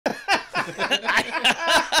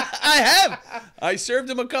I have. I served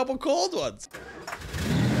him a couple cold ones.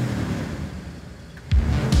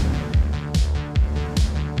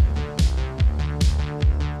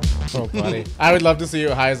 Oh, buddy. I would love to see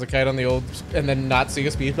you high as a kite on the old, and then not see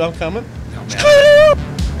a speed bump coming. No, man.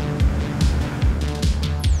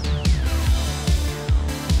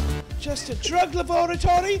 Just a drug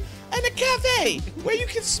laboratory and a cafe where you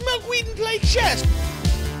can smoke weed and play chess.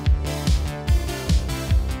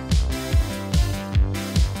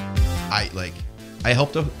 I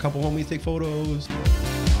helped a couple homies take photos.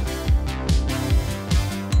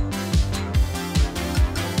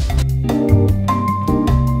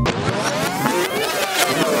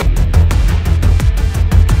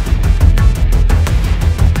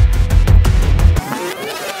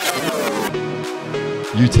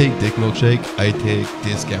 You take dick milkshake, I take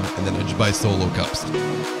discount, and then I just buy solo cups.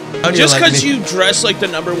 Just because you dress like the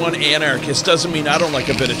 #1 anarchist doesn't mean I don't like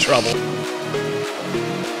a bit of trouble.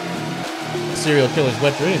 Serial killer's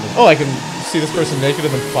wet dream. Oh, I can see this person naked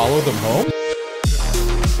and then follow them home?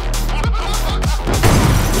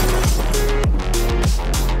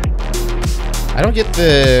 I don't get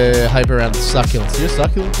the hype around succulents. You're a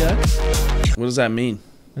succulent guy? What does that mean?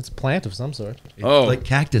 It's a plant of some sort. It's like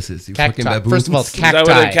cactuses. You fucking baboons. First of all, it's cacti. Is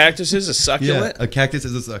that what a cactus is? A succulent? Yeah, a cactus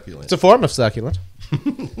is a succulent. It's a form of succulent.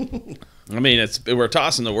 I mean, we're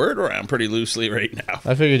tossing the word around pretty loosely right now.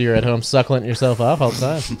 I figured you were at home suckling yourself off all the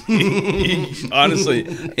time. Honestly,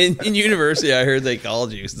 in university, I heard they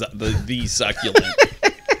called you the succulent.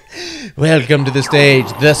 Welcome to the stage,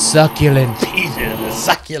 the succulent. Peter, the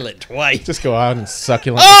succulent white. Just go out and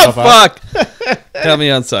succulent Oh, yourself fuck. Got me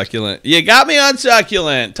on succulent. You got me on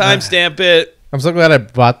succulent. Timestamp it. I'm so glad I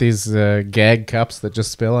bought these gag cups that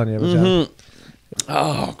just spill on you every time.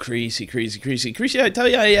 Oh, crazy. I tell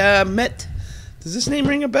you, I met... Does this name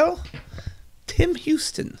ring a bell? Tim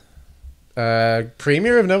Houston.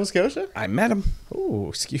 Premier of Nova Scotia? I met him. Oh,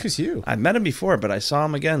 excuse you. I met him before, but I saw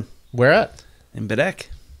him again. Where at? In Bedeck.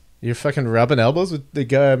 You're fucking rubbing elbows with the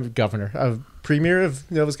governor, Premier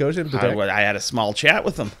of Nova Scotia in Bedeck? I had a small chat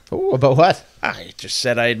with him. Oh, about what? I just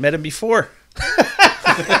said I had met him before.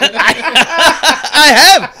 I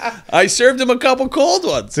have. I served him a couple cold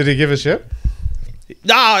ones. Did he give a shit?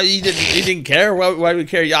 No, he didn't care. Why would he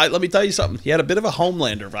care? Yeah, let me tell you something. He had a bit of a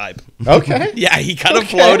Homelander vibe. Okay. Yeah, he kind of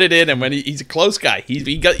floated in, and when he's a close guy,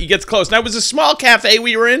 he gets close. Now it was a small cafe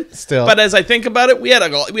we were in. Still, but as I think about it, we had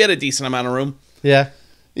a decent amount of room. Yeah.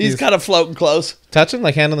 He's kind of floating close. Touching,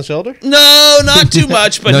 like hand on the shoulder? No, not too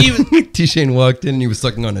much, but T-Shane walked in and he was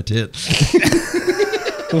sucking on a tit.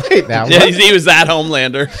 Wait, now yeah, he was that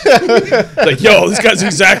Homelander. Like, yo, this guy's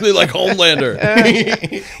exactly like Homelander.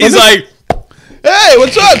 He's like, hey,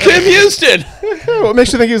 what's up, Tim Houston? What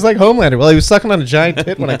makes you think he was like Homelander? Well, he was sucking on a giant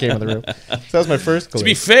tit when I came in the room. So that was my first clue. To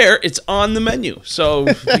be fair, it's on the menu, so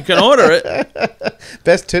you can order it.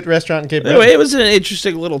 Best tit restaurant in Cape Breton. Anyway, it was an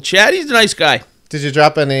interesting little chat. He's a nice guy. Did you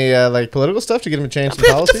drop any like political stuff to get him to change some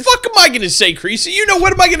What policies? the fuck am I going to say, Creasy? You know,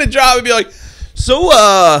 what am I going to drop and be like,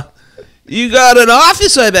 so, you got an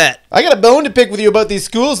office, I bet. I got a bone to pick with you about these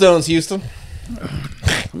school zones, Houston.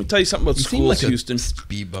 Let me tell you something about You seem schools, like Houston. a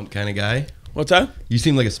speed bump kind of guy. What's that? You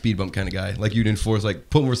seem like a speed bump kind of guy. Like you'd enforce, like,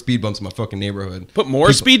 put more speed bumps in my fucking neighborhood. Put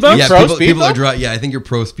more speed bumps? Yeah, Pro people are dry. Yeah, I think you're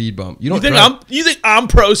pro speed bump. You don't. You think I'm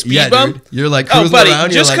pro speed bump? Dude. You're like cruising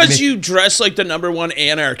around. Just because you dress like the #1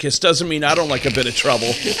 anarchist doesn't mean I don't like a bit of trouble.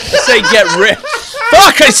 I say get rich.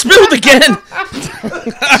 Fuck! I spilled again.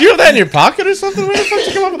 Did you have that in your pocket or something? Where the fuck did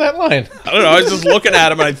you come up with that line? I don't know. I was just looking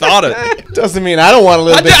at him and I thought it. Doesn't mean I don't want a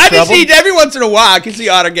little bit of I trouble. just need every once in a while. I can see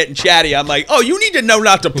Otter getting chatty. I'm like, oh, you need to know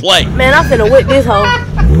not to play. Man, I'm finna whip this hoe.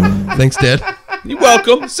 Thanks, Dad. You're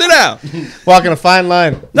welcome. Sit down. Walking a fine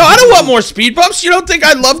line. No, I don't want more speed bumps. You don't think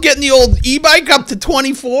I love getting the old e-bike up to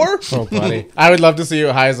 24? Oh, buddy. I would love to see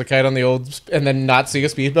you high as a kite on the old, and then not see a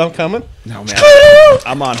speed bump coming. No, man.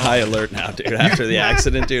 I'm on high alert now, dude. After the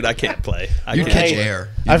accident, dude, I can't play. You catch air.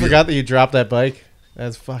 I forgot that you dropped that bike.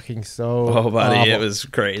 That's fucking so Oh, buddy, awful. it was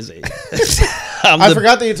crazy. I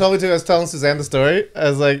forgot that you told me to. I was telling Suzanne the story. I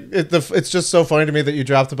was like, it's just so funny to me that you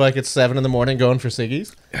dropped the bike at 7 in the morning going for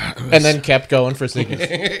ciggies, and then kept going for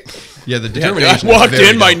ciggies. Yeah, the determination. I walked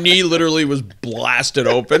in, my knee literally was blasted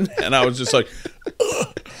open, and I was just like,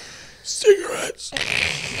 cigarettes.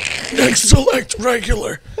 Next select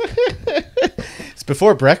regular. It's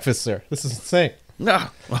before breakfast, sir. This is insane. No,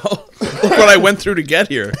 well, look what I went through to get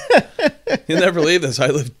here. You'll never believe this. I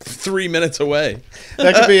live 3 minutes away.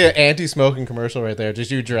 That could be an anti-smoking commercial right there.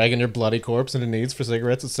 Just you dragging your bloody corpse into needs for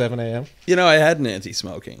cigarettes at 7 a.m. You know, I had an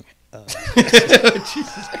anti-smoking.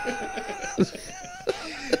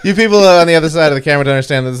 You people on the other side of the camera don't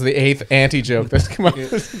understand this is the 8th anti-joke that's come up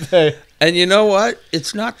today. And you know what?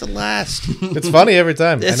 It's not the last. It's funny every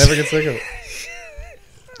time. I never get sick of it.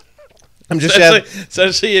 I'm just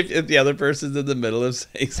especially if the other person's in the middle of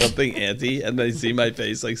saying something anti and they see my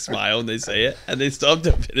face like smile and they say it and they still have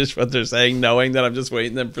to finish what they're saying knowing that I'm just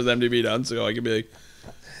waiting for them to be done so I can be like,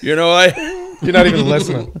 you know what? You're not even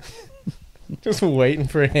listening. Just waiting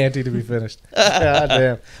for an anti to be finished. God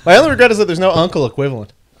damn. My only regret is that there's no uncle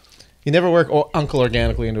equivalent. You never work uncle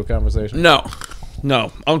organically into a conversation.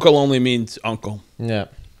 No. Uncle only means uncle. Yeah.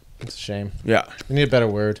 It's a shame. Yeah. You need a better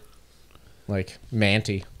word. Like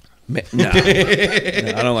manty. No,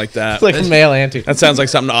 I don't like that. It's like a male auntie. That sounds like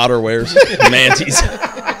something Otter wears. Manties.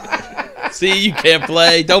 See, you can't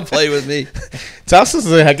play. Don't play with me. Thompson's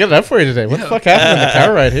I get it up for you today. What the fuck happened in the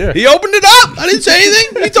car right here? He opened it up. I didn't say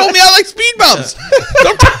anything. He told me I like speed bumps.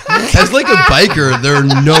 As like a biker, they're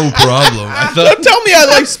no problem. Don't tell me I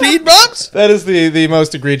like speed bumps. That is the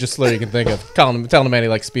most egregious slur you can think of. Telling a man he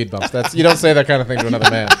likes speed bumps. You don't say that kind of thing to another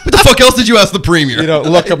man. What the fuck else did you ask the premier? You don't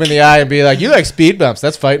look him in the eye and be like, "You like speed bumps?"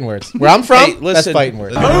 That's fighting words. Where I'm from, Hey, listen. that's fighting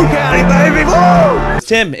words.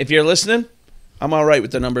 Tim, if you're listening, I'm all right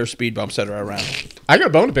with the number of speed bumps that are around. I got a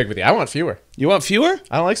bone to pick with you. I want fewer. You want fewer?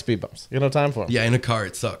 I don't like speed bumps. You got no time for them. Yeah, in a car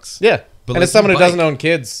it sucks. Yeah. But And like as someone a who doesn't bike. own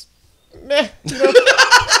kids, meh. You know,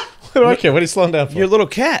 what do I care? What are you slowing down for? Your little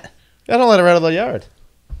cat. I don't let her out of the yard.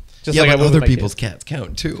 Just Yeah, like I but would other with my people's kids. cats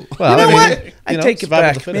count too. Well, You know I mean, what? I take it survival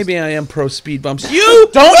of the back. fittest. Maybe I am pro speed bumps. You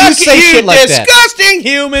Don't you fucking- say shit like that. disgusting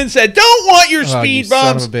humans that don't want your Oh, speed you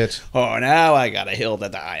bumps. son of a bitch. Oh, now I got a hill to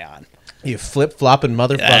die on. You flip-flopping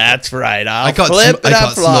motherfucker. That's right. I'll I caught, flip I and I'll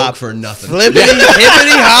caught flop. smoke for nothing. Flippity,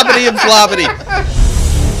 hippity, hoppity, and floppity.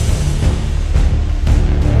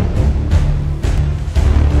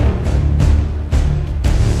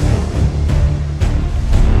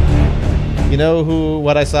 You know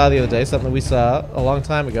what I saw the other day? Something we saw a long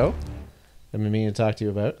time ago. I've been meaning to talk to you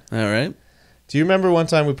about. All right. Do you remember one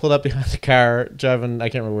time we pulled up behind a car driving? I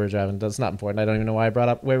can't remember where we were driving. That's not important. I don't even know why I brought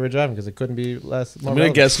up where we were driving because it couldn't be less. I'm going to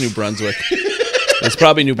guess New Brunswick. It's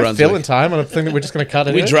probably New Brunswick. Filling time on a thing that we're just going to cut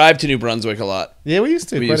it. We drive to New Brunswick a lot. Yeah, we used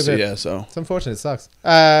to. We quite used a to, bit. yeah, so. It's unfortunate. It sucks.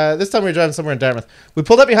 This time we were driving somewhere in Dartmouth. We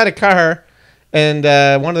pulled up behind a car, and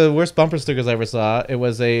one of the worst bumper stickers I ever saw. It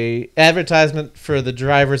was a advertisement for the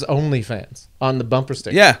driver's OnlyFans on the bumper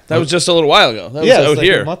sticker. Yeah, that was just a little while ago. That was Yeah, it was out like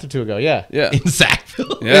here. a month or two ago. Yeah. Yeah. In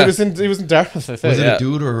Sackville. Yeah. It was in Dartmouth, I think. Was it Yeah. a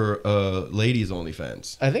dude or a ladies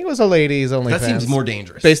OnlyFans? I think it was a ladies OnlyFans. That seems more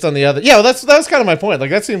dangerous. Based on the other, yeah, well, that was kind of my point.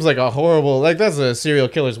 Like that seems like a horrible, like that's a serial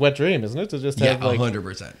killer's wet dream, isn't it? To just Yeah, have like,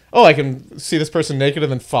 100%. oh, I can see this person naked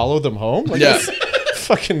and then follow them home. Like, Yeah. that's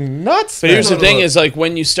fucking nuts. But here's man. the thing is, like,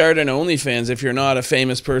 when you start an OnlyFans, if you're not a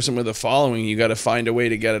famous person with a following, you got to find a way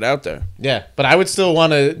to get it out there. Yeah, but I would still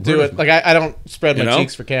want to do it. Like I don't spread my You know?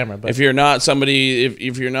 cheeks for camera, but If you're not somebody,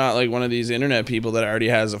 if you're not like one of these internet people that already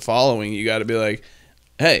has a following, you got to be like,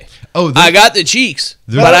 hey, Oh, I got the cheeks,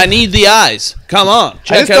 There- but I need the eyes. Come on, I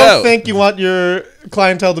check just it don't out. think you want your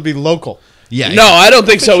clientele to be local. Yeah. No, I don't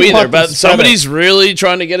think so you either. want them But spread somebody's really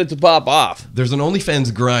trying to get it to pop off. There's an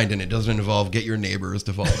OnlyFans grind, and it doesn't involve get your neighbors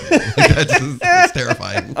to follow you. That's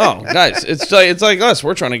terrifying. Oh, guys, it's like us.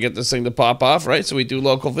 We're trying to get this thing to pop off, right? So we do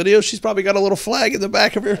local videos. She's probably got a little flag in the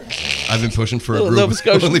back of her I've been pushing for a little group Nova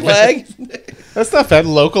Scotian OnlyFans. flag. That's not bad.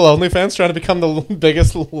 Local OnlyFans trying to become the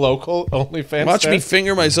biggest local OnlyFans. Watch star. me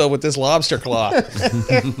finger myself with this lobster claw.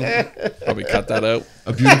 Probably cut that out.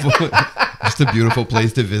 Just a beautiful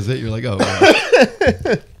place to visit. You're like, oh,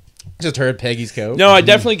 wow. Just heard Peggy's Cove. No, I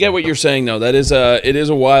definitely get what you're saying, though. It is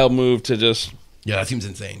a wild move to just Yeah, that seems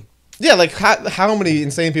insane. Yeah, like how many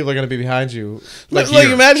insane people are going to be behind you? like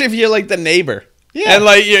here. imagine if you're like the neighbor. Yeah. And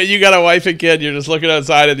like you got a wife and kid, you're just looking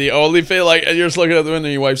outside of the OnlyFans, like, and you're just looking out the window,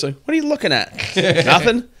 and your wife's like, "What are you looking at?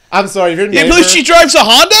 Nothing." I'm sorry, if your Yeah, neighbor, but she drives a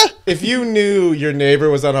Honda. if you knew your neighbor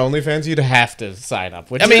was on OnlyFans, you'd have to sign up.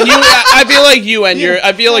 I mean, I feel like you and You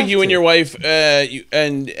have your wife,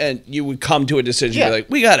 and you would come to a decision. Yeah. Be like,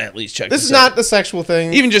 we gotta at least check. this is out. not the sexual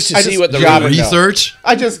thing. Even just to I see what the gotta know. Research?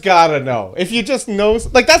 I just gotta know. If you just know,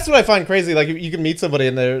 like that's what I find crazy. Like if you can meet somebody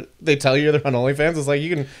and they tell you they're on OnFans. It's like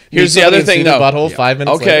you can. Here's meet the other somebody and thing, see their though. Butthole 5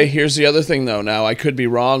 minutes. Okay, later. here's the other thing, though. Now I could be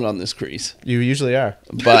wrong on this, Crease, You usually are.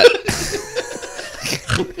 but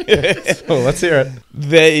Oh, let's hear it.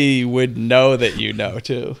 they would know that you know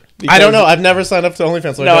too. I don't know. I've never signed up to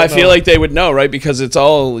OnlyFans. So No, I don't feel know. like they would know, right? Because it's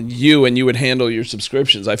all you, and you would handle your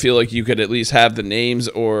subscriptions. I feel like you could at least have the names,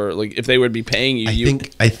 or like if they would be paying you.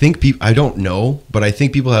 I think people. I don't know, but I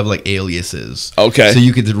think people have like aliases. Okay. So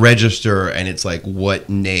you could register, and it's like what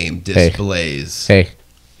name displays. Hey,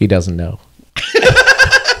 he doesn't know.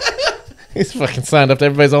 He's fucking signed up to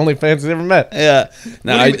everybody's OnlyFans he's ever met. Yeah.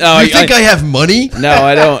 No, You think I have money? No,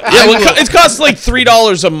 I don't. Yeah, well, it costs like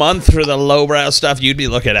 $3 a month for the lowbrow stuff you'd be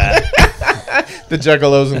looking at. The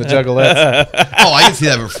juggalos and the juggalettes. Oh, I can see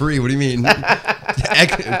that for free. What do you mean?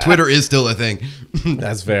 Twitter is still a thing.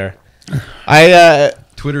 That's fair.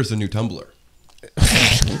 Twitter's the new Tumblr.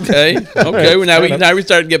 Okay. Well, now we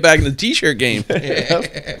start to get back in the t-shirt game.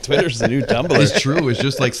 Twitter's the new Tumblr. It's true. It's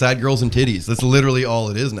just like sad girls and titties. That's literally all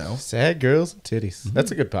it is now. Sad girls and titties.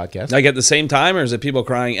 That's a good podcast. Like at the same time, or is it people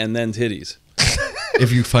crying and then titties?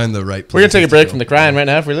 If you find the right place. We're going to take a break from the crying right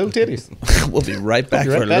now for little titties. We'll be right back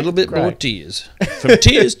We'll be right for a back little to bit cry. more tears. From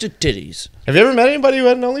tears to titties. Have you ever met anybody who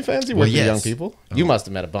had an OnlyFans? You work with yes. young people? You must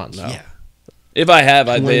have met a bunch. No. Yeah. If I have,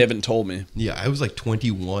 they haven't told me. Yeah, I was like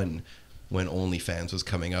 21 when OnlyFans was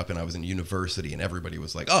coming up, and I was in university, and everybody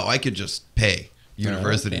was like, "Oh, I could just pay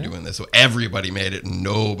university doing this." So everybody made it, and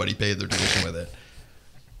nobody paid their tuition with it.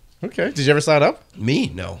 Okay. Did you ever sign up? Me,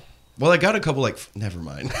 no. Well, I got a couple never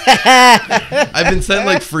mind. I've been sent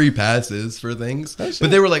like free passes for things, but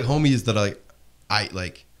they were like homies that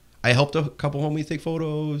I helped a couple homies take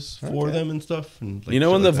photos for them and stuff. And like, You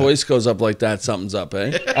know when the like that. voice goes up like that, something's up,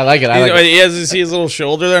 eh? I like it. He has to see his little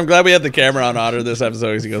shoulder there. I'm glad we had the camera on Otter this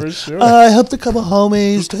episode. 'Cause he goes, For sure. I helped a couple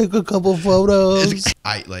homies take a couple photos.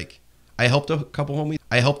 I helped a couple homies.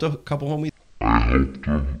 I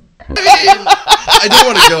don't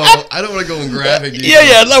want to go in graphic detail.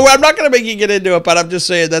 Yeah. No, I'm not going to make you get into it, but I'm just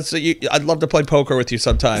saying I'd love to play poker with you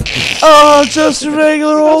sometime. Oh, just a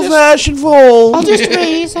regular old-fashioned fold. I'll just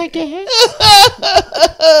raise, I guess.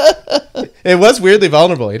 It was weirdly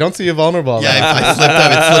vulnerable. You don't see you vulnerable. Yeah,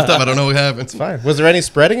 I slipped up. I don't know what happened. It's fine. Was there any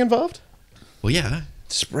spreading involved? Well, yeah.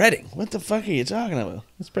 Spreading? What the fuck are you talking about?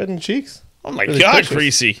 Spreading cheeks? Oh, my Really God, pictures.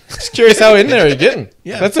 Creasy. Just curious how in there are you getting?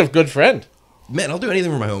 Yeah. That's a good friend. Man, I'll do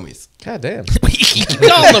anything for my homies. God damn. You can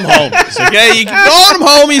call them homies, okay? You can call them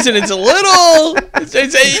homies, and it's a little,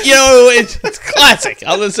 it's classic.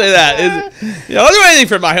 I'll just say that. I'll do anything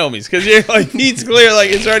for my homies, because you're like, it's clear, like,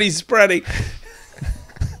 it's already spreading.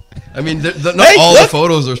 I mean, not all the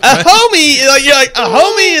photos are A spread. homie, you're like, a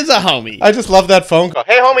homie is a homie. I just love that phone call.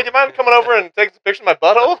 Hey, homie, do you mind coming over and taking a picture of my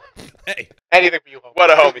butthole? Hey, Anything for you, homie. what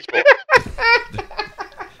a homie's for.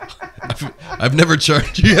 I've never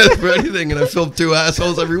charged you guys for anything, and I filmed 2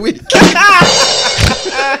 assholes every week. All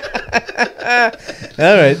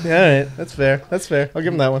right. That's fair. I'll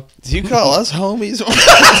give him that one. Do you call us homies?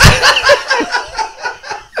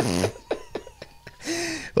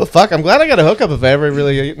 Well, fuck. I'm glad I got a hookup if I ever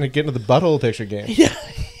really get into the butthole picture game.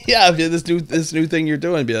 Yeah, this new thing you're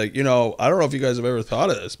doing, be like, I don't know if you guys have ever thought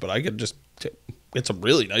of this, but I could just get some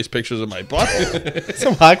really nice pictures of my butt.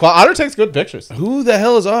 Some high quality. Otter takes good pictures. Who the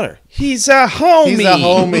hell is Otter? He's a homie. He's a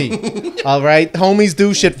homie. All right. Homies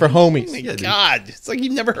do shit for homies. Oh my God, it's like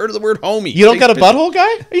you've never heard of the word homie. You don't got a butthole guy?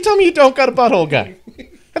 Are you telling me you don't got a butthole guy?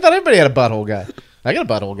 I thought everybody had a butthole guy. I got a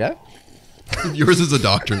butthole guy. Yours is a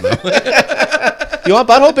doctor, though. You want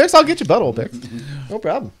butthole pics? I'll get you butthole pics. No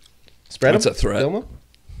problem. Spread That's them. a threat. Film them.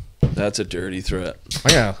 That's a dirty threat.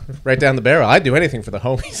 Yeah, right down the barrel. I'd do anything for the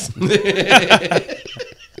homies.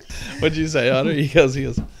 What'd you say, Otter? He goes,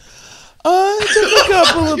 I took a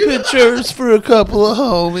couple of pictures for a couple of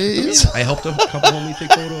homies. I helped a couple homies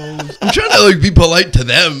take photos. I'm trying to be polite to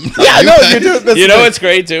them. Yeah, no, you do. That's You know good. what's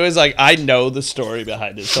great too is like I know the story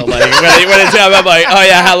behind it. So like when it's time, I'm like, oh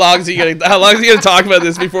yeah, how long is he gonna talk about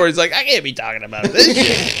this before? He's like, I can't be talking about this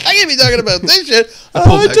shit. I can't be talking about this shit.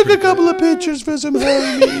 I took a couple of pictures for some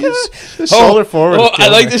homies. The shoulder forward. is I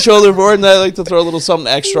killing like me. the shoulder forward, and I like to throw a little something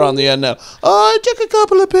extra on the end now. I took a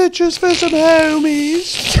couple of pictures for some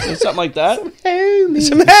homies. Or something like that. Homies.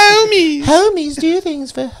 Some homies. Homies do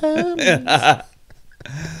things for homies.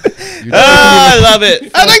 I love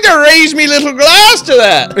it. I'd like to raise me little glass to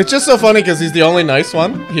that. It's just so funny because he's the only nice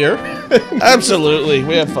one here. Absolutely.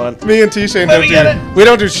 We have fun. Me and T-Shane Let me get we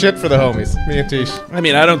don't do shit for the homies. Me and Tish. I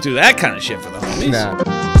mean, I don't do that kind of shit for the homies. Nah.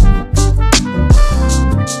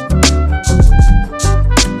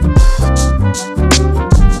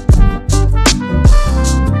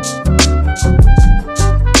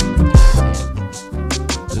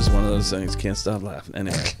 This is one of those things. Can't stop laughing.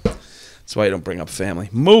 Anyway. That's why you don't bring up family.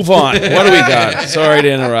 Move on. What do we got? Sorry to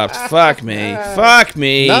interrupt. Fuck me. Fuck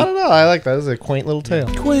me. No. I like that. This is a quaint little tale.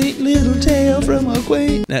 Quaint little tale from a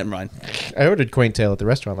quaint. Never mind. I ordered quaint tale at the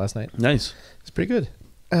restaurant last night. Nice. It's pretty good.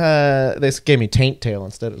 They gave me taint tale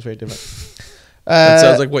instead. It was very different. That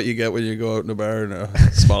sounds like what you get when you go out in a bar in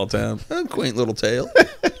a small town. A quaint little tale.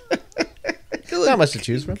 A Not much to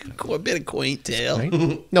choose from. A bit of quaint tale. Right?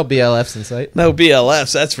 No BLFs in sight. No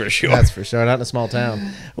BLFs, that's for sure. That's for sure. Not in a small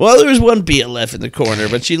town. Well, there was one BLF in the corner,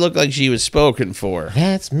 but she looked like she was spoken for.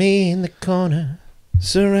 That's me in the corner.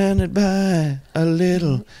 Surrounded by a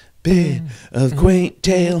little bit of quaint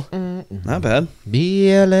tale. Not bad.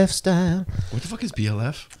 BLF style. What the fuck is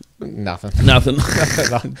BLF? Nothing. Nothing.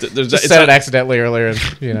 Just said it accidentally earlier,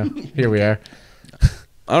 and here we are.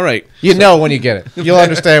 All right. You know when you get it. You'll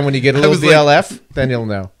understand when you get a little BLF. Then you'll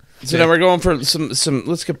know. So now we're going for some.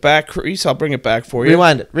 Let's get back, Reese. I'll bring it back for you.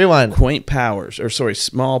 Rewind. Quaint powers,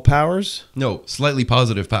 small powers. No, slightly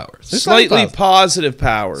positive powers. Slightly positive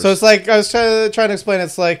powers. So it's like I was trying to explain.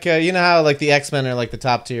 It's like you know how like the X-Men are like the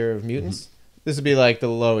top tier of mutants. This would be like the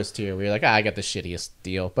lowest tier where you're like, I got the shittiest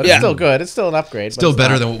deal, but it's still good. It's still an upgrade. Still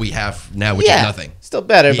better than what we have now, which is nothing. Still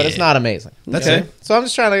better, but it's not amazing. That's it. So I'm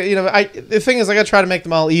just trying to, the thing is, I got to try to make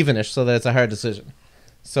them all evenish so that it's a hard decision.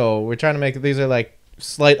 So we're trying to make these are like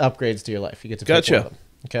slight upgrades to your life. You get to pick one of them.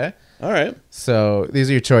 Okay. All right. So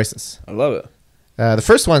these are your choices. I love it. The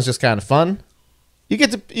first one's just kind of fun. You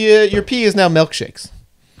get to your pee is now milkshakes.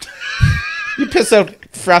 You piss out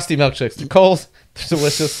frosty milkshakes. They're cold. They're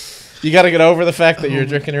delicious. You got to get over the fact that you're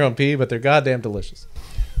drinking your own pee, but they're goddamn delicious.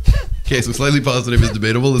 Okay, so slightly positive is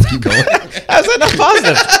debatable. Let's keep going. How's that not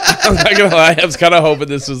positive? I'm not gonna lie. I was kind of hoping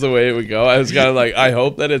this was the way it would go. I was kind of like, I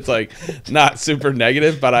hope that it's like not super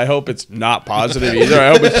negative, but I hope it's not positive either. I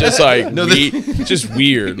hope it's just like just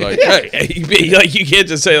weird. Like, like you can't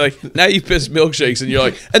just say like now you piss milkshakes and you're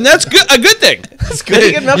like, and that's good, a good thing. It's good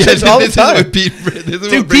to get milkshakes all the time. This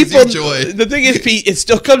is what brings you joy. The thing is, Pete, it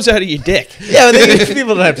still comes out of your dick. Yeah, but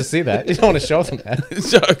people don't have to see that. You don't want to show them that.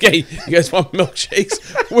 So okay, you guys want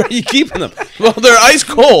milkshakes? Where are you keeping them? Well, they're ice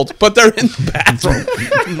cold, but they're in the bathroom.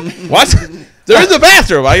 What? They're in the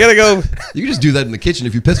bathroom. I gotta go. You can just do that in the kitchen.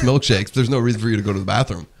 If you piss milkshakes, there's no reason for you to go to the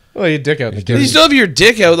bathroom. Well, you dick out in the kitchen. You still have your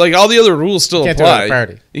dick out. Like all the other rules still Can't apply. do it at a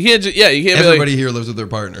party. You can't. You can't. Everybody here lives with their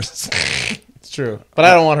partners. It's true, but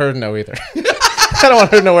I don't want her to know either. I don't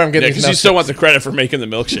want her to know where I'm getting. Because you still want the credit for making the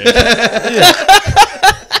milkshake.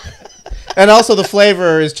 And also, the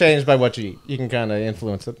flavor is changed by what you eat. You can kind of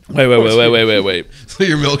influence it. Wait. So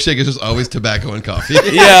your milkshake is just always tobacco and coffee.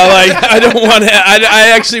 Yeah, like I don't want to.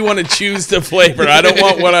 I actually want to choose the flavor. I don't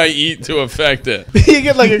want what I eat to affect it. You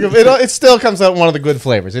get like it still comes out one of the good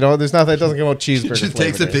flavors. There's nothing. It doesn't come out cheeseburger. She just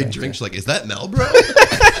takes a big drink. She's like, "Is that Mel, bro?"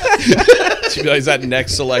 She realized that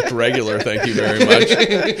next select regular. Thank you very much.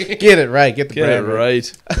 Get it right. Get the Get it brand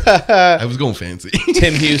right. I was going fancy.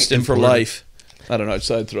 Tim Houston for life. I don't know. I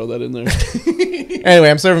decided to throw that in there. Anyway,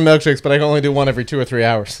 I'm serving milkshakes, but I can only do one every 2 or 3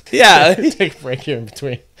 hours. Yeah. Take a break here in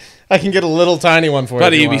between. I can get a little tiny one for you.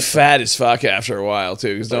 Buddy, you'd be fat as fuck after a while,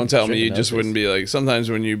 too. Because don't tell me you just milkshakes. wouldn't be like, sometimes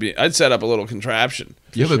when I'd set up a little contraption.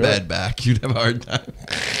 If you have a bad back, you'd have a hard time.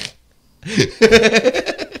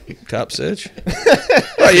 Cup sitch?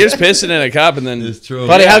 Well, you're just pissing in a cup and then... It's true.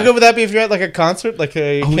 Buddy, how good would that be if you're at like a concert? Like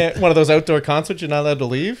one of those outdoor concerts you're not allowed to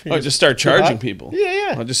leave? Oh, just start charging people.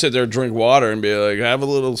 Yeah. I'll just sit there and drink water and be like, have a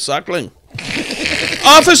little suckling.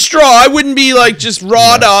 Off a straw. I wouldn't be like just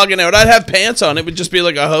raw dogging out. I'd have pants on. It would just be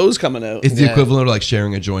like a hose coming out. It's the equivalent of like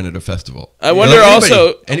sharing a joint at a festival. I wonder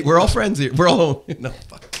We're all friends here. We're all... No,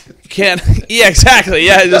 fuck. Can't. Yeah, exactly.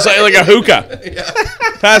 Yeah, just like a hookah. Yeah.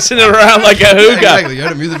 Passing it around like a hookah. Exactly. You're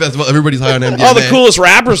at a music festival. Everybody's high on MDMA. All the coolest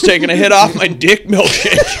rappers taking a hit off my dick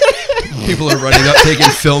milkshake. People are running up taking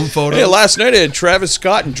film photos. Hey, last night I had Travis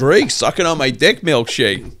Scott and Drake sucking on my dick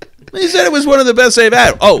milkshake. He said it was one of the best they've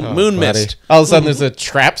had. Oh, Moon buddy. Mist. All of a sudden, there's a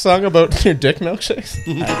trap song about your dick milkshakes.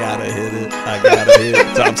 I gotta hit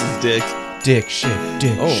it. Thompson's dick. Dick shake,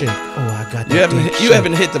 dick shake. Oh, I got that. You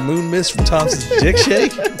haven't hit the Moon Mist from Thompson's dick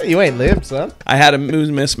shake? You ain't lived, son. I had a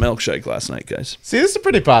Moon Mist milkshake last night, guys. See, this is a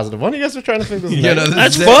pretty positive one. You guys are trying to think this is negative.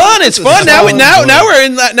 That's fun. It's fun. Now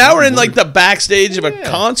we're in like the backstage of a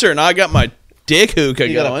concert, and I got my dick hookah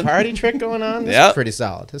You got going. a party trick going on? This Yep. is pretty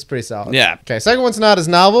solid. This is pretty solid. Yeah. Okay, second one's not as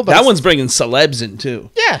novel, but That one's bringing celebs in too.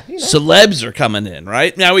 yeah. You know. Celebs are coming in,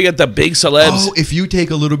 right? Now we got the big celebs. Oh, if you take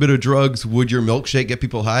a little bit of drugs, would your milkshake get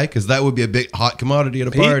people high? Because that would be a big hot commodity at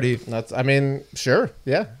a party. Sure.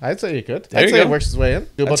 Yeah, I'd say you could. There I'd you say go. it works its way in.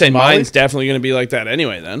 Do a I'd bunch say of Molly. mine's definitely going to be like that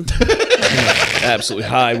anyway then. Absolutely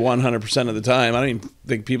high 100% of the time. I don't even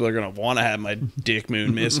think people are going to want to have my dick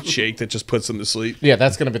Moon Mist shake that just puts them to sleep. Yeah,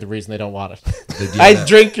 that's going to be the reason they don't want it. I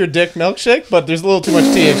drink your dick milkshake, but there's a little too much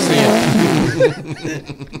THC in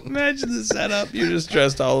it. Imagine the setup. You're just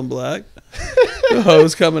dressed all in black. The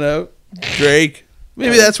hose coming out. Drake.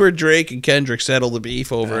 Maybe that's where Drake and Kendrick settle the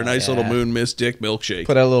beef over a nice little moon mist dick milkshake.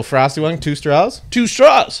 Put out a little frosty one, 2 straws. 2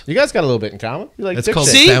 straws. You guys got a little bit in common. You like That's dick called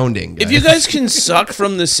shake. sounding. If you guys can suck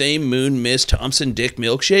from the same moon mist Thompson dick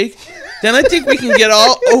milkshake, then I think we can get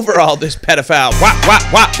all over all this pedophile.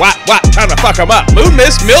 What? Trying to fuck them up. Moon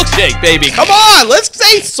mist milkshake, baby. Come on, let's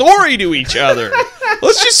say sorry to each other.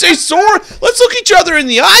 Let's just say sorry. Let's look each other in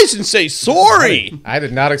the eyes and say sorry. I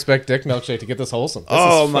did not expect dick milkshake to get this wholesome. This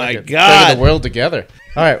Oh is my fucking God. bringing the world together.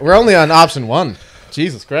 All right, we're only on option 1.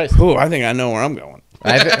 Jesus Christ. Ooh, I think I know where I'm going.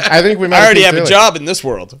 I think we might I already have too a early. job in this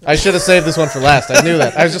world. I should have saved this one for last. I knew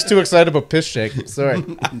that. I was just too excited about piss shake. Sorry.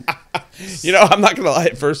 You know, I'm not going to lie.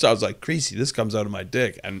 At first, I was like, Greasy, this comes out of my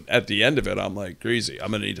dick. And at the end of it, I'm like, Greasy, I'm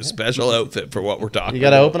going to need a special outfit for what we're talking You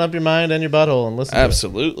got to about. open up your mind and your butthole and listen to it.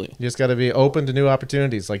 Absolutely. You just got to be open to new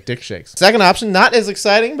opportunities like dick shakes. Second option, not as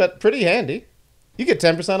exciting, but pretty handy. You get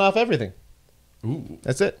 10% off everything. Ooh,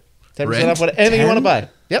 That's it. 10% Rent? off anything you 10? want to buy.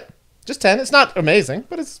 Yep. Just 10. It's not amazing,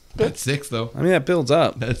 but it's good. that's 6 though. I mean, that builds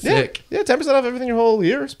up. That's Yeah, sick. yeah, 10% off everything your whole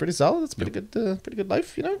year is pretty solid. It's pretty good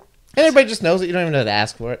life, you know. And everybody just knows it. You don't even have to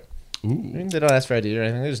ask for it. I mean, they don't ask for ID or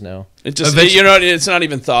anything. They just know. It just, Eventually- you know, it's not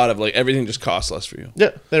even thought of. Like, everything just costs less for you. Yeah,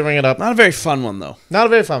 they ring it up. Not a very fun one, though. Not a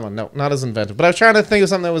very fun one. No, not as inventive. But I was trying to think of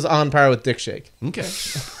something that was on par with dick shake. Okay.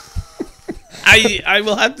 I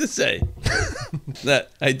will have to say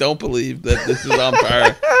that I don't believe that this is on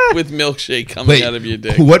par with milkshake coming Wait, out of your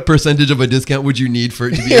dick. what percentage of a discount would you need for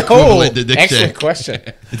it to be equivalent to dick excellent shake? question.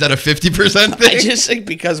 Is that a 50% I thing? just think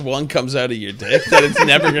because one comes out of your dick that it's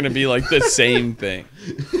never going to be like the same thing.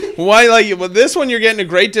 Why, like, with this one, you're getting a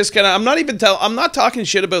great discount. I'm not talking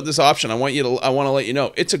shit about this option. I want to let you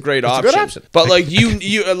know it's a great option. a good option. But like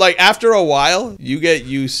you like after a while, you get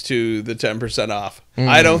used to the 10% off.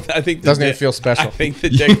 I think Doesn't even feel special. I think the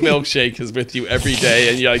dick milkshake is with you every day,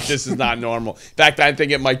 and you're like, this is not normal. In fact, I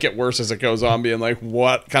think it might get worse as it goes on, being like,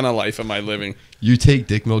 what kind of life am I living? You take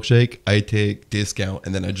dick milkshake, I take discount,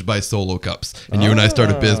 and then I just buy solo cups. And you and I start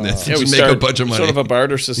a business. Yeah, and we just start make a bunch of money. sort of a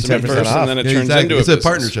barter system at 10% first, off. and then it Yeah, turns exactly. into It's a a business.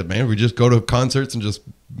 partnership, man. We just go to concerts and just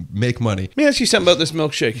make money. Let me ask you something about this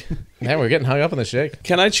milkshake. Man, we're getting hung up on the shake.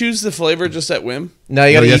 Can I choose the flavor just at whim? No,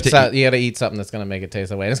 you No, gotta you have eat. to You gotta eat something that's gonna make it taste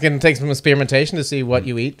that way. And it's gonna take some experimentation to see what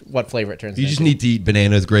you eat, what flavor it turns. You just into. need to eat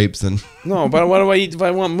bananas, grapes, and No, but what do I eat if I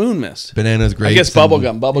want moon mist? bananas, grapes. I guess and-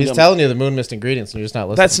 bubblegum. He's telling you the moon mist ingredients, and you're just not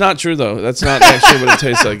listening. That's not true, though. That's not actually what it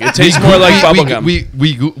tastes like. It tastes more like bubblegum. We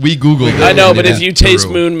Googled it. I know, and but it if is you taste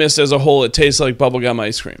true. moon mist as a whole, it tastes like bubblegum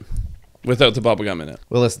ice cream without the bubblegum in it.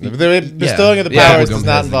 Well, listen, the bestowing of the Yeah. powers Bubblegum does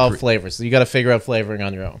not has involve incre- flavors, so you got to figure out flavoring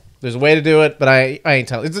on your own. There's a way to do it, but I ain't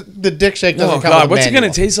telling. The dick shake doesn't Oh, come God. with a What's it going to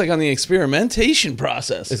manual. taste like on the experimentation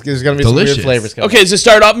process? There's going to be some Delicious. weird flavors coming. Okay, to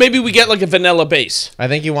start off, maybe we get like a vanilla base. I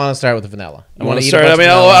think you want to start with the vanilla. I want to start. I mean,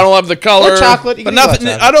 I don't love the color. Or chocolate. You But can do hot nothing.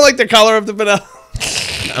 chocolate. I don't like the color of the vanilla.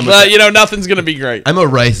 But, you know, nothing's going to be great. I'm a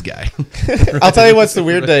rice guy. I'll tell you what's the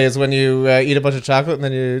weird day is when you eat a bunch of chocolate and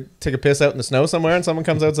then you take a piss out in the snow somewhere and someone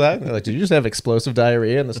comes outside and they're like, did you just have explosive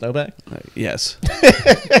diarrhea in the snowbank? Yes.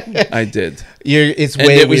 I did. It's And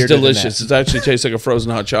way it was weirder than delicious. that. It actually tastes like a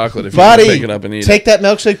frozen hot chocolate if Buddy, you pick it up and eat take it. that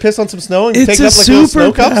milkshake, piss on some snow, and It's take a it up like little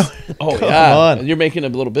snow superpower. cups. Oh, Come yeah. on. You're making a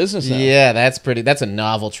little business now. Yeah, that's a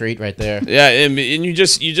novel treat right there. Yeah, and you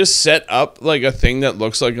just set up like a thing that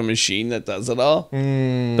looks like a machine that does it all,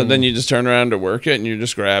 but then you just turn around to work it, and you're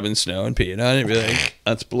just grabbing snow and peeing on it, and be like,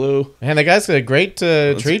 "That's blue." Man, the guy's got a great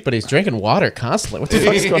treat, but he's drinking water constantly. What the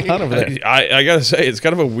fuck's going on over there? I gotta say, it's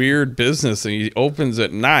kind of a weird business. And he opens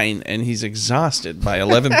at 9, and he's exhausted by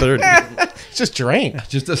 11:30. It's just drained.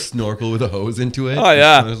 Just a snorkel with a hose into it. Oh,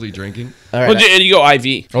 yeah. Honestly drinking. All Well, right. and you go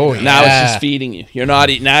IV. Oh, now it's yeah. just feeding you. You're not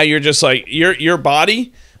eating. Now you're just like your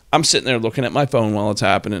body. I'm sitting there looking at my phone while it's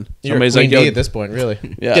happening. You're Somebody's queen like, "Yo," bee at this point, really.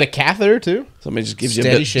 Yeah. Get a catheter too. somebody just gives you a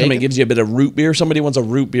Steady bit. Somebody shaking. gives you a bit of root beer. Somebody wants a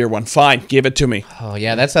root beer one. Fine, give it to me. Oh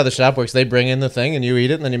yeah, that's how the shop works. They bring in the thing and you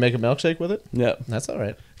eat it, and then you make a milkshake with it. Yeah. That's all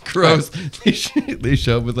right. Gross. They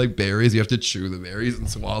show up with like berries. You have to chew the berries and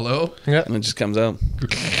swallow. Yeah. And it just comes out.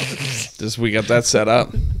 Just we got that set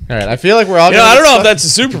up. All right. I feel like we're all. You know, I don't know if that's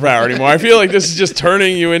a superpower anymore. I feel like this is just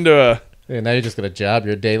turning you into a. Yeah, now you just got a job.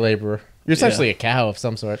 You're a day laborer. You're essentially a cow of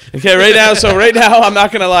some sort. Okay, right now, I'm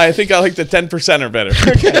not gonna lie. I think I like the 10% better.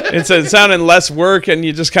 It's sounding less work, and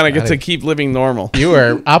you just kind of get to keep living normal. You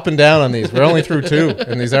are up and down on these. We're only through 2,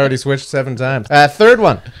 and these already switched 7 times. Third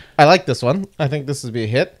one. I like this one. I think this would be a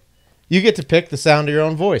hit. You get to pick the sound of your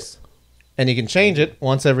own voice, and you can change it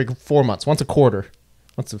once every 4 months, once a quarter,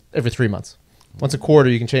 every 3 months. Once a quarter,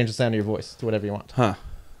 you can change the sound of your voice to whatever you want. Huh.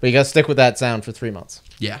 But you got to stick with that sound for 3 months.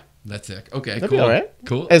 Yeah. That's sick. Okay, That'd cool. be all right.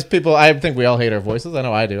 Cool. As people, I think we all hate our voices. I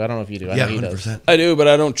know I do. I don't know if you do. I Yeah, know he does. 100%. I do, but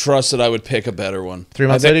I don't trust that I would pick a better one. 3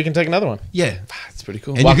 months I think- later, you can take another one. Yeah. That's pretty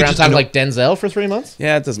cool. And Walk you could around just- talking I know- like Denzel for 3 months.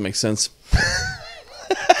 Yeah, it doesn't make sense.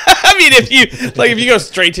 I mean, if you go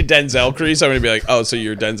straight to Denzel crease, I'm gonna be like, oh, so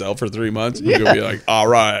you're Denzel for 3 months? You're gonna be like, all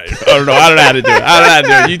right. I don't know how to do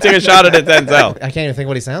it. You take a shot at it, Denzel. I can't even think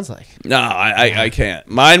what he sounds like. No, I can't.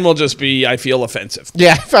 Mine will just be, I feel offensive.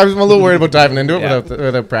 Yeah, I'm a little worried about diving into it Yeah.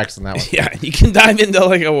 without practicing that one. Yeah, you can dive into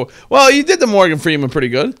like a. Well, you did the Morgan Freeman pretty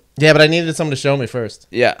good. Yeah, but I needed someone to show me first.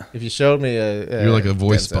 Yeah. If you showed me You're like a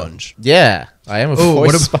voice Denzel. sponge. Yeah, I am a Oh,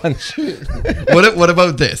 what voice ab- sponge. What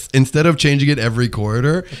about this? Instead of changing it every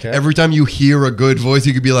quarter, every time you hear a good voice,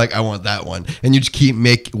 you could be like, I want that one. And you just keep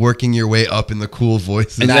working your way up in the cool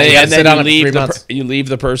voices. And Nah, then, you gotta and sit then on you it for leave 3 the months. you leave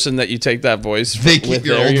the person that you take that voice. They with keep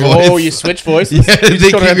your there. old You're- voice. Oh, you switch voices? Yeah, You they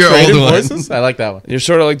just go keep around your trading old one. voices? I like that one. You're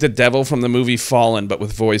sort of like the devil from the movie Fallen, but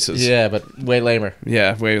with voices. Yeah, but way lamer.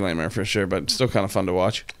 Yeah, way lamer for sure, but still kind of fun to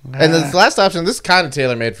watch. And the last option, this is kind of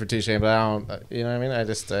tailor-made for T-Shane, but I don't, you know what I mean? I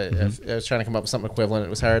just, I was trying to come up with something equivalent. It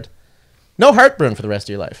was hard. No heartburn for the rest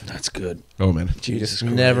of your life. That's good. Oh, man. You Jesus just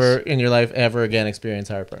Christ. never in your life ever again experience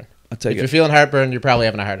heartburn. I'll take If you're it. feeling heartburn, you're probably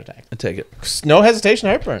having a heart attack. I take it. No hesitation,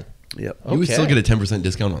 heartburn. Yep. You would still Okay. get a 10%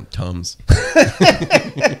 discount on Tums.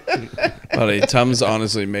 Buddy, Tums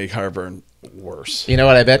honestly make heartburn worse. You know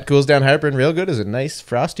what I bet cools down heartburn real good is a nice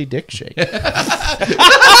frosty dick shake.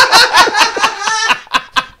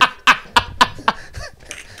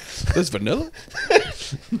 This vanilla?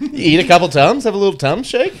 You eat a couple Tums, have a little Tums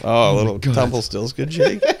shake. Oh, a little God. tumble still's good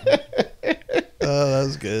shake. Oh, that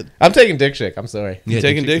was good. I'm taking dick shake. I'm sorry. Yeah,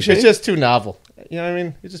 Taking dick shake? It's just too novel. You know what I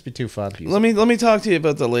mean? It'd just be too fun. Let me talk to you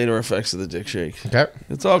about the later effects of the dick shake. Okay.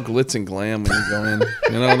 It's all glitz and glam when you go in.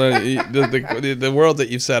 You know, the world that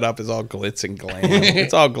you've set up is all glitz and glam.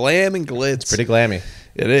 It's all glam and glitz. Pretty glammy.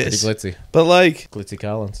 It Pretty is. glitzy. But like, Glitzy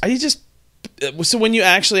Collins. are you just so when you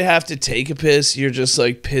actually have to take a piss, you're just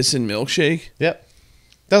like pissing milkshake? Yep.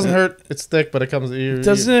 Doesn't hurt. It's thick, but it comes.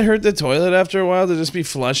 Doesn't it hurt the toilet after a while to just be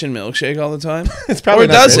flushing milkshake all the time? It's probably or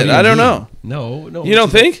not does great. it? I don't know. No. You don't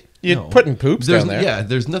think? You're No. putting poops There's, down there. yeah,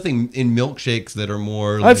 there's nothing in milkshakes that are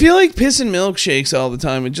more. I feel like pissing milkshakes all the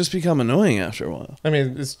time would just become annoying after a while. I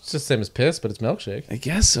mean, it's just the same as piss, but it's milkshake. I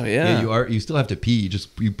guess so. Yeah. Yeah, you still have to pee.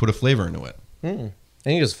 You put a flavor into it.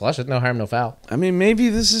 And you just flush it. No harm, no foul. I mean, maybe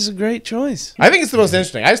this is a great choice. I think it's the most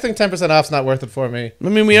interesting. I just think 10% off's not worth it for me. I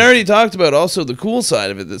mean, we already talked about also the cool side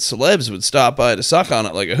of it, that celebs would stop by to suck on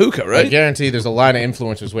it like a hookah, I right? guarantee there's a line of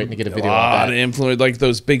influencers waiting to get a A video lot like of that. influence, like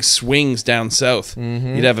those big swings down south.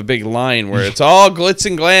 You'd have a big line where it's all glitz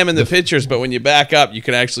and glam in the pictures, but when you back up, you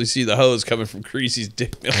can actually see the hose coming from Creasy's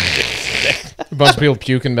dick milkshake. A bunch of people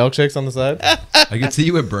puking milkshakes on the side. I could see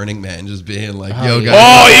you at Burning Man just being like, Oh, "Yo, yeah. guys."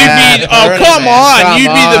 Oh, Yeah, you'd be! the Oh, Burning come Man. on! Come You'd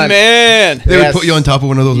be the on. man. They Yes. would put you on top of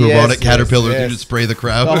one of those Yes, robotic yes, caterpillars. yes. You just spray the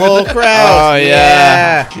crowd. The whole crowd. Oh,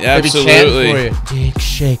 yeah. They'd be chanting Absolutely. for you. Dick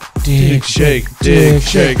shake, Dick shake, dick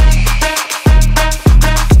shake.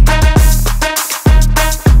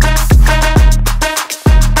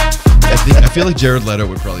 I feel like Jared Leto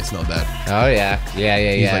would probably smell bad. Oh, yeah. Yeah,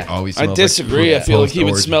 yeah, He's yeah. like always. I smells disagree. Like I feel like he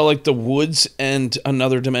would post-orgy. smell like the woods and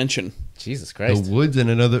another dimension. Jesus the Christ. woods and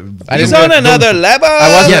another. I He's didn't on go- another level.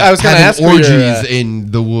 I was gonna having ask for orgies your,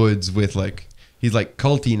 in the woods with like he's like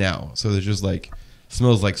culty now, so there's just like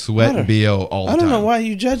smells like sweat and bo all the I time. don't know why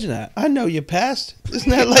you judging that. I know you passed. Isn't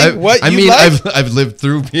that like I, what I you mean, like? I've lived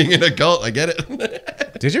through being in a cult. I get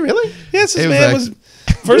it. Did you really? Yes, this It was man like- was.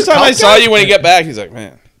 First time I saw you when he got back, he's like,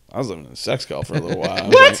 man, I was living in a sex cult for a little while.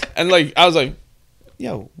 What? And like, I was like,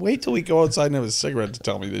 yo, wait till we go outside and have a cigarette to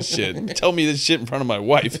tell me this shit. Tell me this shit in front of my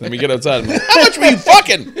wife. Then we get outside. I'm like, how much were you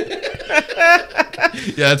fucking?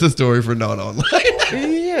 Yeah, it's a story for not online.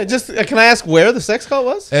 Yeah. Just can I ask where the sex cult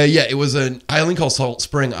was? Yeah, it was an island called Salt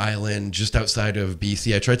Spring Island, just outside of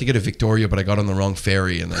BC. I tried to get a Victoria, but I got on the wrong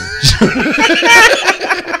ferry, and then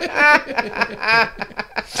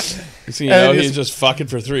So, you know, And he's just fucking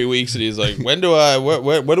for 3 weeks, and he's like, when do I?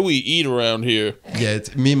 What do we eat around here? yeah,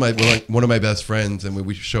 it's me and one of my best friends, and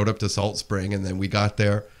we showed up to Salt Spring, and then we got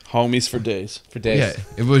there. Homies for days. For days. Yeah,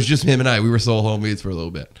 it was just him and I. We were soul homies for a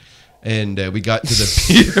little bit, and we got to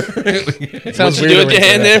the pier. Sounds What you weird do with when your you say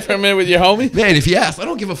hand that. there for a minute with your homie? Man, if you ask, I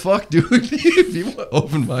don't give a fuck, dude. If you want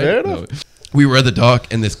open mind. Fair enough. We were at the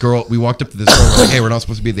dock, and this girl, we walked up to this girl, we're like, hey, we're not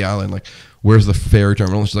supposed to be at the island. Like, where's the ferry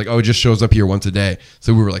terminal? And she's like, oh, it just shows up here once a day.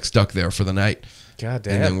 So we were like stuck there for the night. God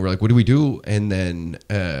And then damn. we were like, what do we do? And then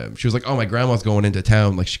she was like, oh, my grandma's going into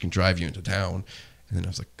town. Like, she can drive you into town. And then I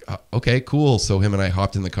was like, okay, cool. So him and I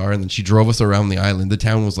hopped in the car, and then she drove us around the island. The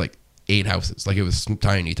town was like 8 houses. Like it was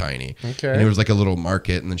tiny. Okay. And it was like a little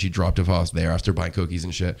market, and then she dropped it off there after buying cookies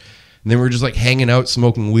and shit. And then we were just like hanging out,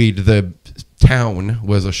 smoking weed. The town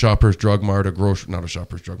was a Shoppers Drug Mart, not a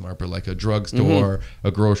Shoppers Drug Mart, but like a drugstore, a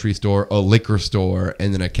grocery store, a liquor store,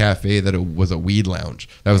 and then a cafe that was a weed lounge.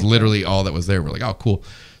 That was literally all that was there. We're like, oh, cool.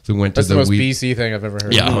 So we went That's to the most weed. BC thing I've ever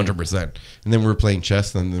heard. Yeah, 100%. And then we were playing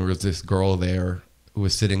chess, and there was this girl there who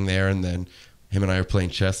was sitting there, and then him and I were playing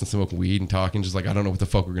chess and smoking weed and talking, just like, I don't know what the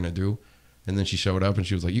fuck we're going to do. And then she showed up, and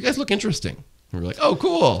she was like, you guys look interesting. And we were like, oh,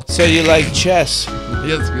 cool. So you like chess?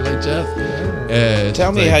 Yes, we like chess.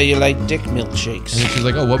 Tell me how you like dick milkshakes. And then she's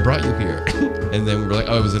like, oh, what brought you here? And then we were like,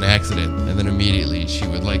 oh, it was an accident. And then immediately she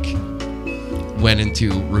would like went into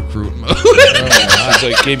recruit mode. I was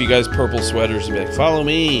like, gave you guys purple sweaters and be like, follow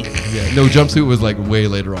me. Yeah, no, jumpsuit was like way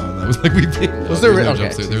later on. That was like we did. Was there no okay.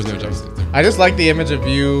 jumpsuit? There was no jumpsuit. I just like the image of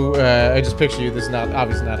you. I just picture you. This is not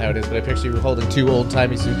obviously not how it is, but I picture you holding 2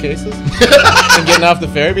 old-timey suitcases and getting off the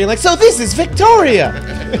ferry, being like, "So this is Victoria."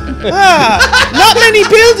 Not many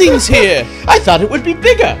buildings here. I thought it would be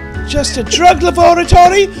bigger. Just a drug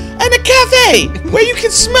laboratory and a cafe where you can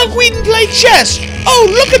smoke weed and play chess. Oh,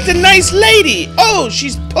 look at the nice lady. Oh,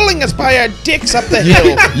 she's pulling us by our dicks up the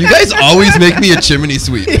hill. You guys always make me a chimney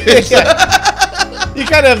sweep. You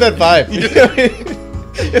kind of have that vibe.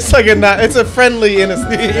 It's like it's a friendly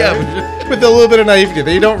innocence. Yeah, with a little bit of naivety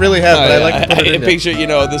that you don't really have. But I like to put it in there. picture,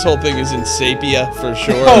 this whole thing is in sepia for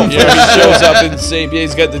sure. Oh, He shows up in sepia.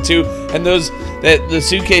 He's got the 2, and the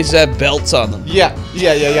suitcases have belts on them. Yeah,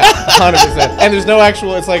 100%. And there's no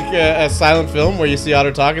actual. It's like a silent film where you see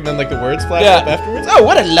Otter talk and then like the words flash up afterwards. Oh,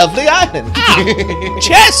 what a lovely island!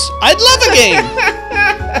 Chess! I'd love a game.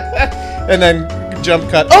 And then jump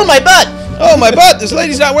cut. Oh my butt! Oh, my butt! This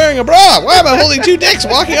lady's not wearing a bra. Why am I holding 2 dicks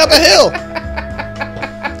walking up a hill?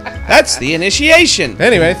 That's the initiation.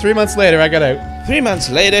 Anyway, 3 months later, I got out. 3 months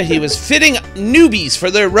later, he was fitting newbies for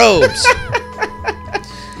their robes.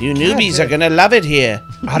 You newbies are gonna love it here.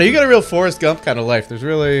 How do you got a real Forrest Gump kind of life? There's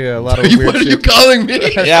really a lot of weird what are shit. you calling me?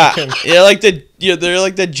 Yeah, they're like the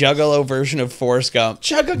Juggalo version of Forrest Gump.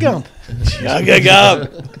 Chugga Gump. Chugga Gump.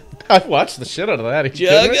 I've watched the shit out of that. Are you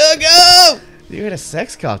kidding me? Chugga Gump. You're in a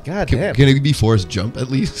sex cult. God damn. Can it be Forrest Jump at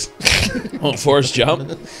least? Oh, Forrest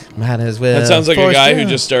Jump? Might as well. That sounds like a Forrest guy jump. who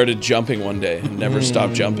just started jumping one day and never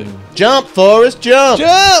stopped jumping. Jump, Forrest, jump.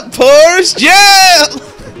 Jump, Forrest, jump!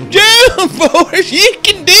 Jump, Forrest, you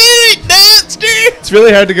can do it, monster! It's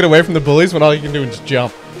really hard to get away from the bullies when all you can do is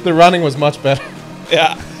jump. The running was much better.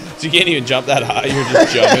 Yeah, so you can't even jump that high, you're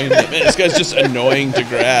just jumping. Man, this guy's just annoying to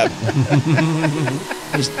grab.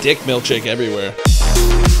 There's dick milkshake everywhere.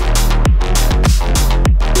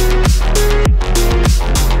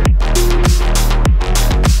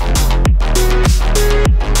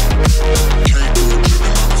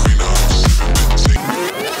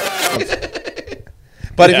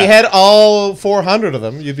 But if you had all 400 of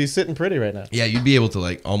them, you'd be sitting pretty right now. Yeah, you'd be able to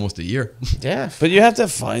like almost a year. Yeah. But you have to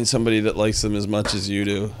find somebody that likes them as much as you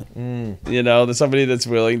do. There's somebody that's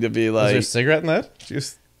willing to be Is like... there a cigarette in that? Do you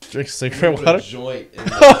just drink cigarette water? Joint in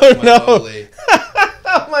Oh, no.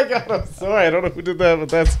 Oh my god, I'm sorry. I don't know who did that, but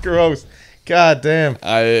that's gross. God damn.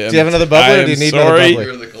 Do you have another bubbler or do you need another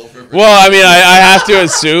bubbler? Well, I mean, I have to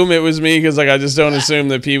assume it was me because I just don't assume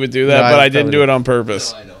that P would do that, No, but I I didn't probably do it on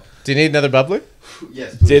purpose. I know. Do you need another bubbler?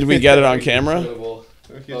 Yes. Did we get it on camera?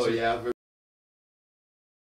 Oh yeah.